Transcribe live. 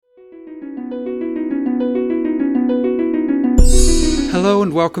Hello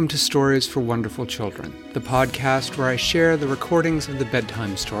and welcome to Stories for Wonderful Children, the podcast where I share the recordings of the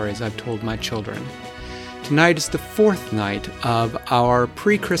bedtime stories I've told my children. Tonight is the fourth night of our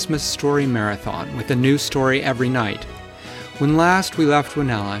pre-Christmas story marathon with a new story every night. When last we left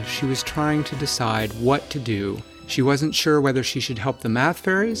Winella, she was trying to decide what to do. She wasn't sure whether she should help the math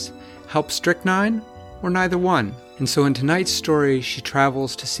fairies, help Strychnine, or neither one. And so in tonight's story, she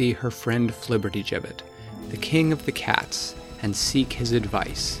travels to see her friend Flibbertigibbet, the king of the cats, and seek his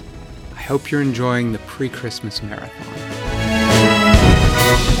advice. I hope you're enjoying the pre-Christmas marathon.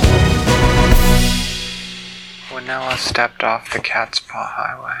 Winella stepped off the Cat's Paw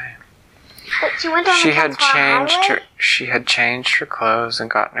Highway. But she went on the Cat's Paw Highway? She had changed her clothes and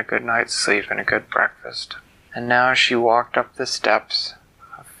gotten a good night's sleep and a good breakfast. And now she walked up the steps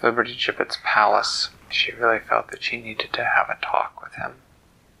of Flibbertigibbet's palace. She really felt that she needed to have a talk with him.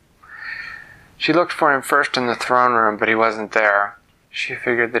 She looked for him first in the throne room, but he wasn't there. She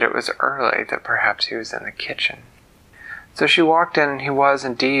figured that it was early, that perhaps he was in the kitchen. So she walked in, and he was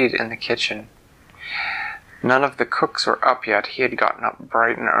indeed in the kitchen. None of the cooks were up yet. He had gotten up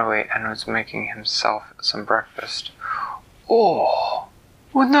bright and early and was making himself some breakfast. "Oh,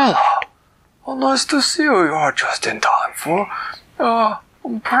 Winella! Oh, nice to see you. You are just in time for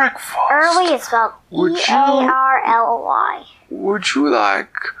breakfast. Early is spelled E-A-R-L-Y. Would you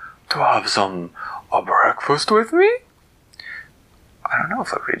like to have some breakfast with me?" "I don't know,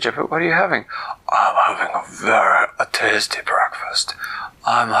 Flibbertigibbet. What are you having?" "I'm having a very tasty breakfast.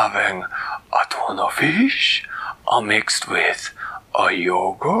 I'm having a tuna fish mixed with a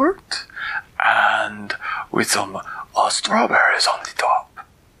yogurt and with some strawberries on the top."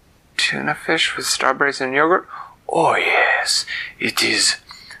 "Tuna fish with strawberries and yogurt?" "Oh yes, it is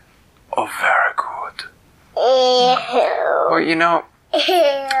very good." Well, you know,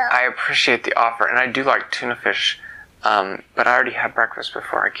 I appreciate the offer, and I do like tuna fish, but I already had breakfast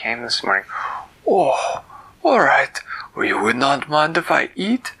before I came this morning. "Oh, all right. Well, you would not mind if I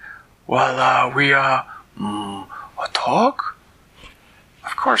eat while we talk?"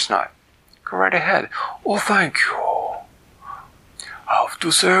 "Of course not. Go right ahead." "Oh, thank you. I have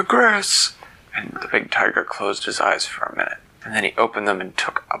to say grace." And the big tiger closed his eyes for a minute, and then he opened them and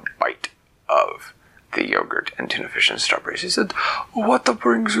took a bite of the yogurt and tuna fish and strawberries. He said, "What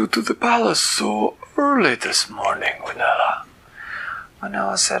brings you to the palace so early this morning, Winella?"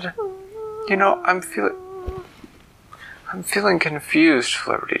 Winella said, "You know, I'm feeling confused,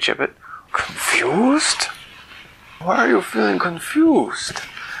 Flibbertigibbet." "Confused? Why are you feeling confused?"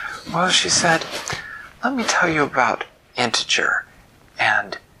 "Well," she said, "let me tell you about Integer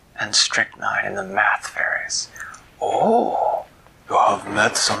and Strychnine and the math fairies." "Oh, you have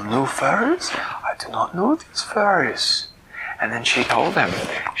met some new fairies? I do not know these fairies." And then she told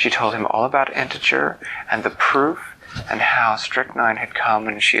him all about Integer and the proof, and how Strychnine had come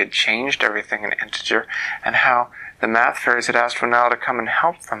and she had changed everything in Integer, and how the math fairies had asked Winella to come and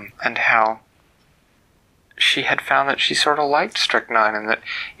help them, and how she had found that she sort of liked Strychnine, and that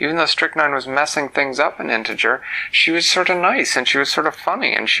even though Strychnine was messing things up in Integer, she was sort of nice, and she was sort of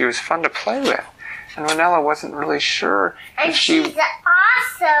funny, and she was fun to play with. And Winella wasn't really sure if she's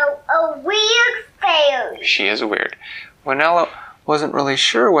also a weird fairy. She is weird. Winella wasn't really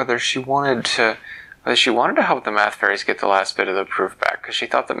sure whether she wanted to help the math fairies get the last bit of the proof back, because she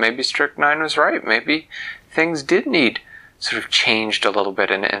thought that maybe Strychnine was right. Maybe things did need sort of changed a little bit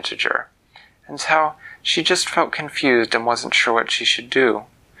in Integer. And so she just felt confused and wasn't sure what she should do.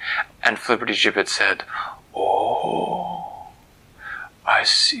 And Flibbertigibbet said, "Oh, I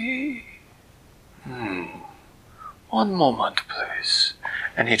see. One moment, please."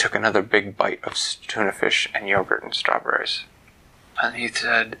 And he took another big bite of tuna fish and yogurt and strawberries. And he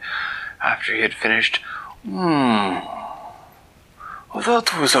said, after he had finished, "Well,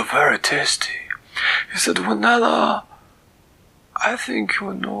 that was very tasty." He said, "Winella, I think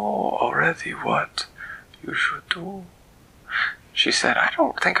you know already what you should do." She said, "I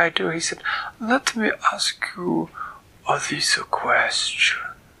don't think I do." He said, "Let me ask you this question.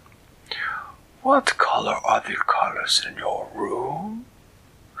 What color are the colors in your room?"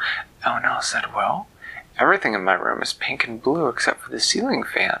 And Winella said, "Well, everything in my room is pink and blue except for the ceiling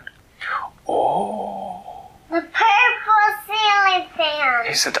fan." "Oh." "The purple ceiling fan."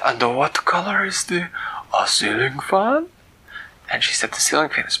 He said, "And what color is the ceiling fan?" And she said, "The ceiling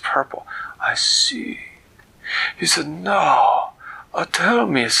fan is purple." "I see." He said, "Now, tell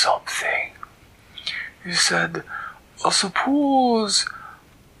me something." He said, "Suppose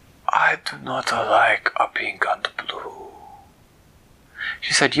I do not like pink and blue."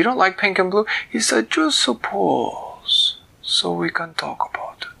 She said, "You don't like pink and blue?" He said, "Just suppose, so we can talk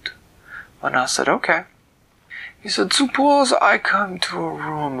about it." And I said, "Okay." He said, suppose I come to a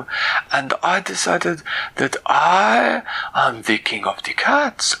room and I decided that I am the king of the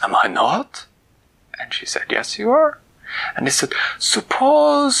cats. Am I not? And she said, yes, you are. And he said,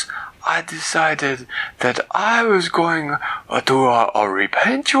 suppose I decided that I was going to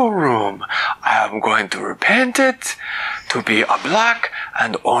repaint your room. I am going to repaint it to be a black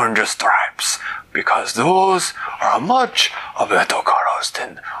and orange stripes, because those are much better colors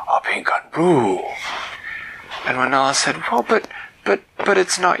than a pink and blue. And Manella said, well, but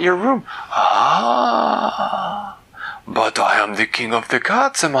it's not your room. Ah, but I am the king of the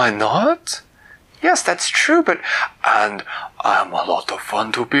cats, am I not? Yes, that's true, and I'm a lot of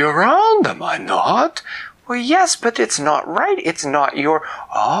fun to be around, am I not? Well, yes, but it's not right. It's not your...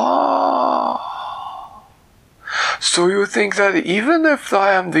 Ah. So you think that even if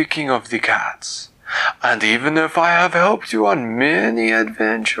I am the king of the cats, and even if I have helped you on many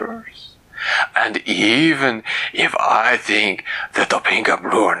adventures, and even if I think that the pink and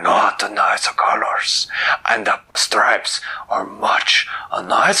blue are not the nicer colors, and the stripes are much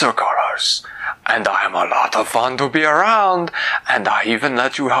nicer colors, and I am a lot of fun to be around, and I even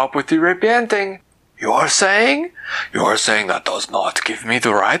let you help with the repainting, you're saying that does not give me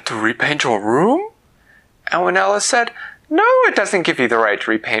the right to repaint your room? And Manella said, no, it doesn't give you the right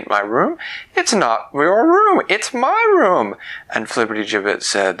to repaint my room. It's not your room. It's my room. And Flibbertigibbet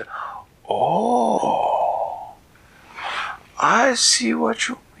said, oh, I see what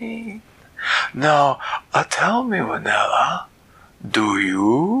you mean. Now, tell me, Manella, do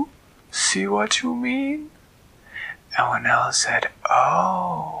you see what you mean? And Manella said,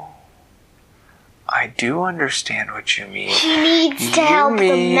 oh, I do understand what you mean. She needs to help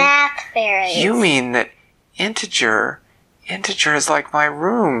the math fairies. You mean that Integer is like my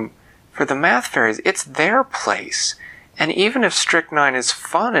room for the math fairies. It's their place. And even if Strychnine is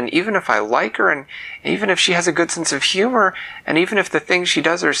fun, and even if I like her, and even if she has a good sense of humor, and even if the things she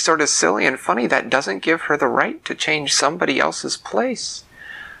does are sort of silly and funny, that doesn't give her the right to change somebody else's place.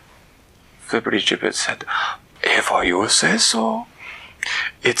 Flibbertigibbet said, if you say so,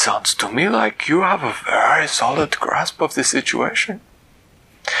 it sounds to me like you have a very solid grasp of the situation.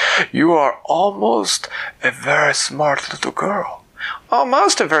 You are almost a very smart little girl.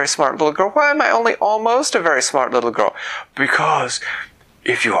 Almost a very smart little girl? Why am I only almost a very smart little girl? Because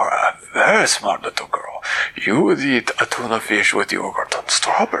if you are a very smart little girl, you would eat a tuna fish with yogurt and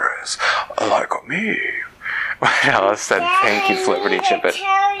strawberries, like me. Manella said, thank you, Flibbertigibbet.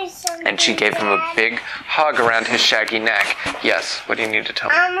 And she gave him a big hug around his shaggy neck. Yes, what do you need to tell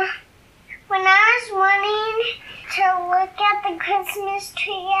me? When I was wanting to look at the Christmas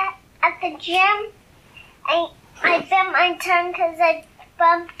tree at the gym, I bit my tongue because I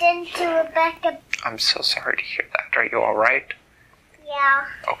bumped into Rebecca. I'm so sorry to hear that. Are you all right? Yeah.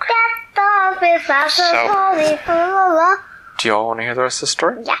 Okay. Do you all want to hear the rest of the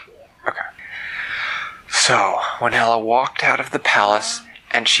story? Yeah. Okay. So, Manella walked out of the palace,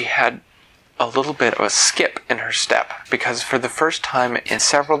 and she had a little bit of a skip in her step, because for the first time in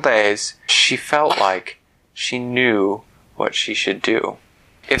several days, she felt like she knew what she should do.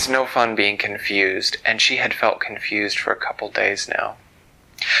 It's no fun being confused, and she had felt confused for a couple days now.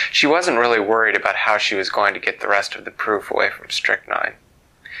 She wasn't really worried about how she was going to get the rest of the proof away from Strychnine.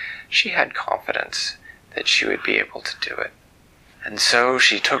 She had confidence that she would be able to do it. And so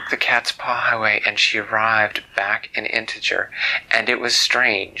she took the Cat's Paw Highway, and she arrived back in Integer, and it was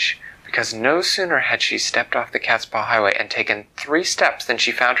strange, because no sooner had she stepped off the Cat's Paw Highway and taken 3 steps than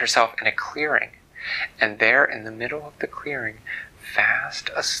she found herself in a clearing. And there in the middle of the clearing, fast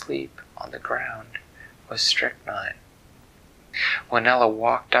asleep on the ground, was Strychnine. When Ella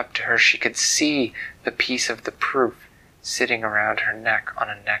walked up to her, she could see the piece of the proof sitting around her neck on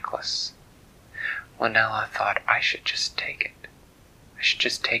a necklace. When Ella thought, I should just take it. I should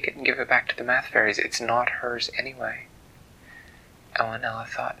just take it and give it back to the math fairies. It's not hers anyway. And when Ella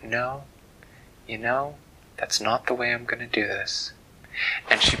thought, no, that's not the way I'm going to do this.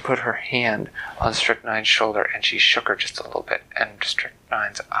 And she put her hand on Strychnine's shoulder, and she shook her just a little bit, and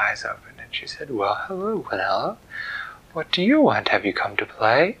Strychnine's eyes opened, and she said, well, hello, Manella. What do you want? Have you come to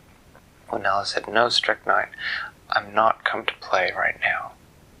play? Manella said, no, Strychnine, I'm not come to play right now.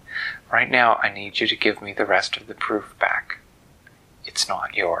 Right now, I need you to give me the rest of the proof back. It's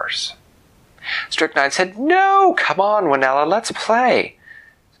not yours. Strychnine said, no, come on, Manella, let's play.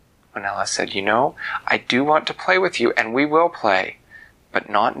 Manella said, I do want to play with you, and we will play, but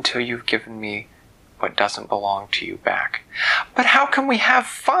not until you've given me what doesn't belong to you back. But how can we have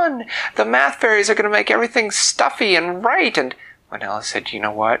fun? The math fairies are going to make everything stuffy and right. And Manella said, you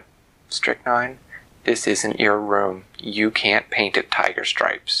know what, Strychnine? This isn't your room. You can't paint it tiger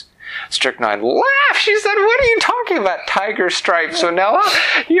stripes. Strychnine laughed. She said, what are you talking about, tiger stripes, Winella?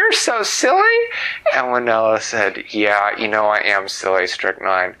 You're so silly. And Winella said, yeah, you know I am silly,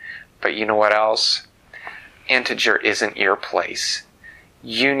 Strychnine. But you know what else? Integer isn't your place.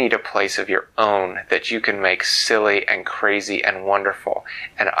 You need a place of your own that you can make silly and crazy and wonderful.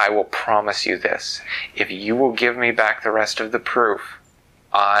 And I will promise you this. If you will give me back the rest of the proof,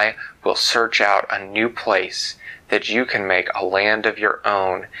 I will search out a new place that you can make a land of your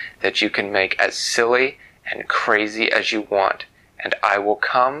own, that you can make as silly and crazy as you want. And I will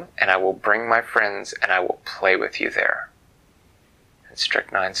come and I will bring my friends and I will play with you there. And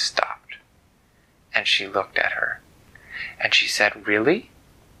Strychnine stopped. And she looked at her. And she said, really?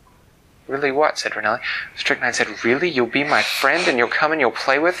 Really what? Said Winella. Strychnine said, really? You'll be my friend and you'll come and you'll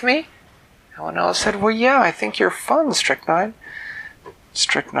play with me? And Winella said, well, yeah, I think you're fun, Strychnine.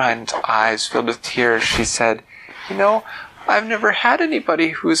 Strychnine's eyes filled with tears. She said, you know, I've never had anybody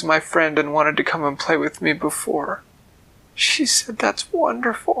who was my friend and wanted to come and play with me before. She said, that's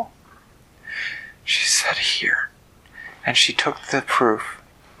wonderful. She said, here. And she took the proof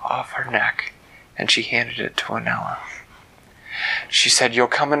off her neck and she handed it to Winella. She said, you'll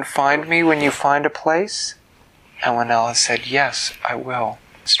come and find me when you find a place? And Winella said, yes, I will.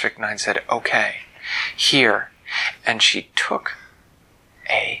 Strychnine said, okay, here. And she took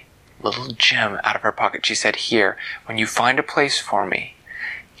a little gem out of her pocket. She said, here, when you find a place for me,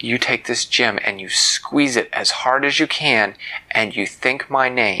 you take this gem and you squeeze it as hard as you can and you think my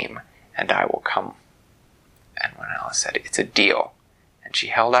name and I will come. And Winella said, it's a deal. And she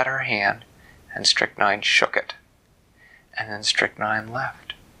held out her hand and Strychnine shook it. And then Strychnine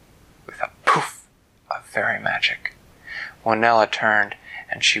left with a poof of fairy magic. Winella turned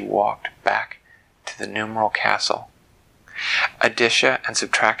and she walked back to the Numeral Castle. Addition and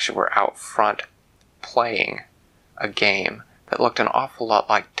Subtraction were out front playing a game that looked an awful lot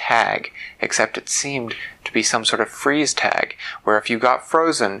like tag, except it seemed to be some sort of freeze tag, where if you got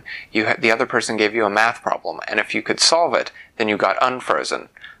frozen, the other person gave you a math problem, and if you could solve it, then you got unfrozen.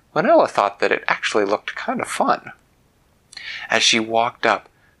 Winella thought that it actually looked kind of fun. As she walked up,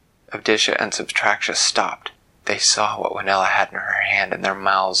 Addition and Subtraction stopped. They saw what Winella had in her hand, and their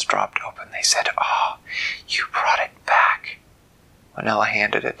mouths dropped open. They said, oh, you brought it back. Winella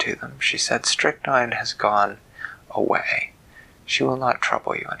handed it to them. She said, Strychnine has gone away. She will not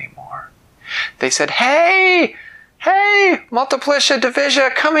trouble you anymore. They said, hey, Multiplicia, Division,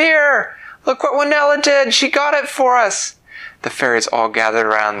 come here. Look what Winella did. She got it for us. The fairies all gathered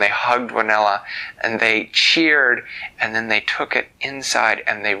around. They hugged Winella and they cheered, and then they took it inside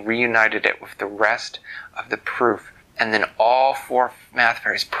and they reunited it with the rest of the proof. And then all 4 math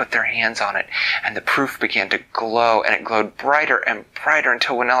fairies put their hands on it, and the proof began to glow, and it glowed brighter and brighter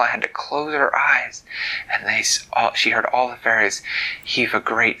until Winella had to close her eyes. And she heard all the fairies heave a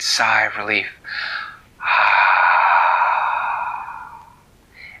great sigh of relief.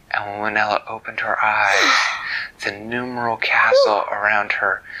 And when Winella opened her eyes, the Numeral Castle around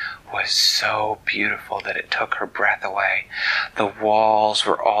her was so beautiful that it took her breath away. The walls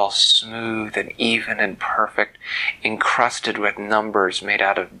were all smooth and even and perfect, encrusted with numbers made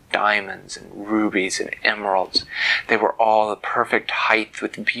out of diamonds and rubies and emeralds. They were all the perfect height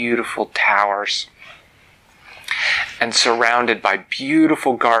with beautiful towers, and surrounded by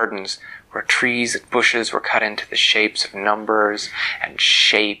beautiful gardens where trees and bushes were cut into the shapes of numbers and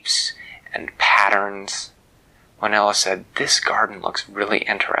shapes and patterns. Winella said, this garden looks really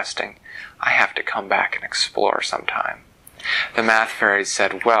interesting. I have to come back and explore sometime. The math fairies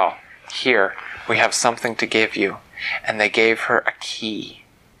said, well, here, we have something to give you. And they gave her a key.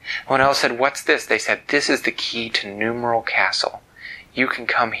 Winella said, what's this? They said, this is the key to Numeral Castle. You can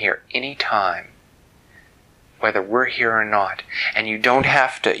come here any time, whether we're here or not. And you don't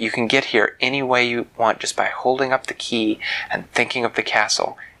have to, you can get here any way you want just by holding up the key and thinking of the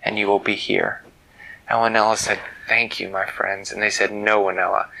castle, and you will be here. And Winella said, thank you, my friends. And they said, no,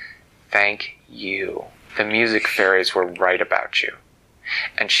 Winella, thank you. The music fairies were right about you.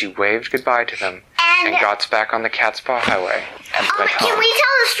 And she waved goodbye to them and got back on the Cat's Paw Highway and went home. Can we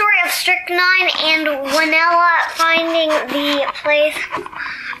tell the story of Strychnine and Winella finding the place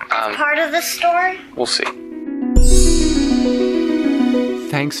as part of the story? We'll see.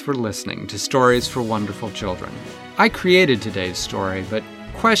 Thanks for listening to Stories for Wonderful Children. I created today's story, but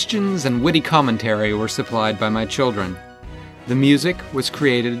questions and witty commentary were supplied by my children. The music was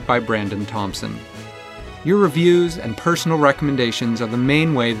created by Brandon Thompson. Your reviews and personal recommendations are the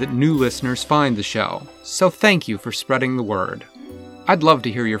main way that new listeners find the show, so thank you for spreading the word. I'd love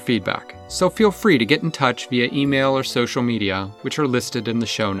to hear your feedback, so feel free to get in touch via email or social media, which are listed in the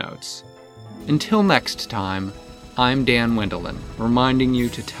show notes. Until next time, I'm Dan Wendelin, reminding you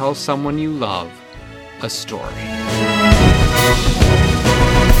to tell someone you love a story.